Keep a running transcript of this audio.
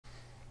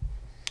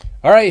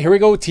All right, here we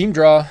go. Team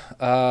draw.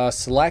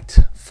 Select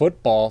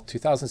football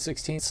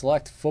 2016.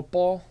 Select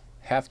football.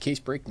 Half case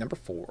break number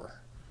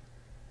 4.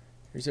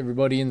 Here's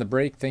everybody in the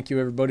break. Thank you,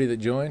 everybody that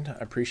joined. I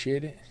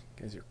appreciate it.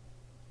 You guys are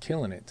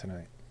killing it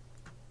tonight.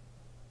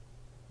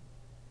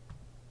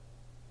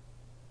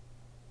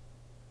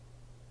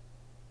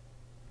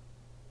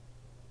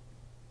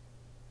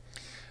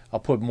 I'll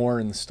put more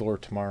in the store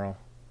tomorrow.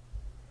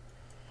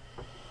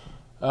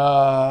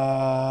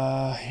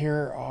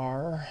 Here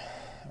are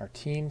our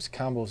teams.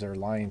 Combos are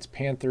Lions,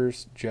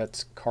 Panthers,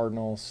 Jets,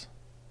 Cardinals,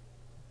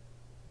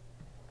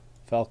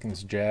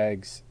 Falcons,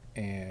 Jags,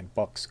 and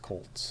Bucks,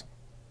 Colts.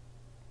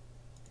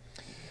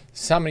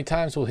 So how many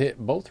times we'll hit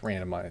both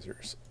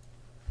randomizers?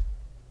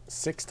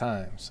 6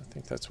 times. I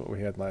think that's what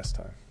we had last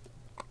time.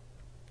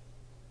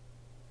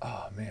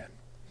 Oh,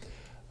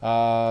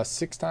 man.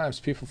 6 times.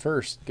 People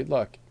first. Good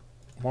luck.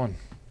 1,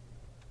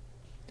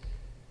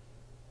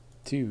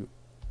 2,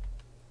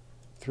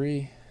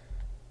 3,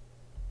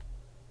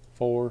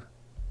 4,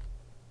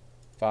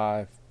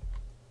 5,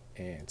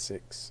 and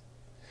 6.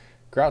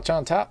 Grouch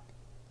on top,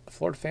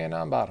 Florida fan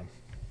on bottom.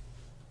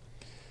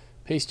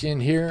 Paste you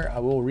in here. I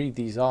will read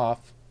these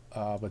off,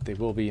 but they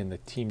will be in the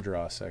team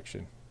draw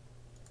section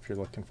if you're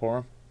looking for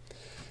them.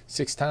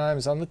 6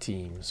 times on the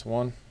teams.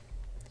 1,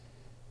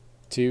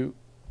 2,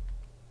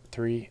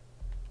 3,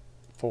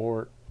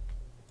 4,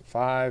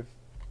 5,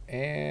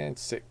 and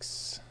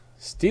 6.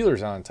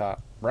 Steelers on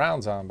top,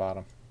 Browns on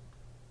bottom.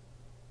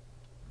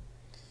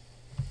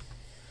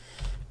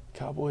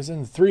 Cowboys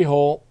in the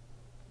 3-hole.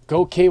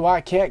 Go KY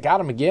Cat, got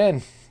him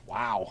again.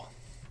 Wow.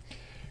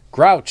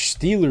 Grouch,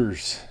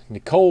 Steelers.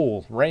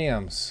 Nicole,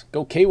 Rams.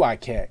 Go KY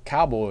Cat,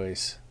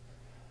 Cowboys.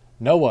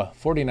 Noah,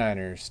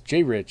 49ers.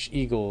 J Rich,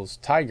 Eagles.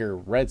 Tiger,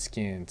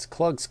 Redskins.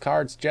 Clugs,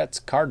 Cards, Jets,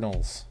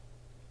 Cardinals.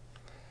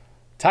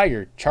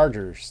 Tiger,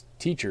 Chargers.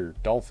 Teacher,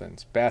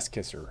 Dolphins. Bass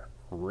Kisser,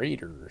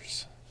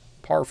 Raiders.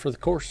 Par for the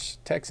course,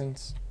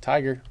 Texans.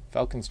 Tiger,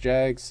 Falcons,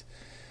 Jags.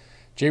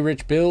 J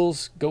Rich,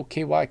 Bills. Go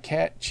KY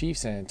Cat,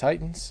 Chiefs, and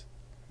Titans.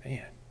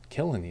 Man,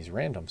 killing these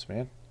randoms,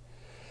 man.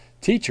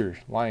 Teacher,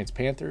 Lions,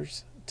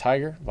 Panthers.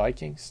 Tiger,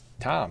 Vikings.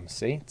 Tom,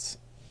 Saints.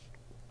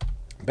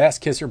 Bass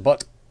Kisser,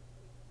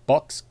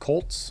 Bucks,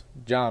 Colts.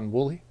 John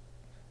Woolley,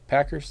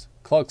 Packers.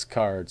 Clugs,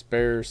 Cards,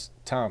 Bears.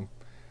 Tom,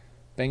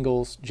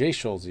 Bengals. Jay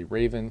Schulze,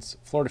 Ravens.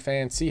 Florida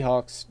fan,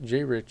 Seahawks.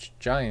 J Rich,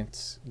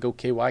 Giants. Go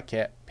KY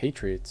Cat,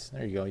 Patriots.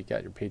 There you go. You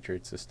got your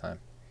Patriots this time.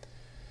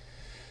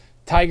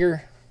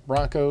 Tiger,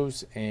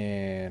 Broncos,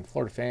 and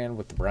Florida fan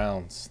with the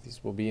Browns.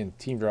 These will be in the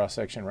team draw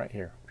section right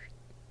here.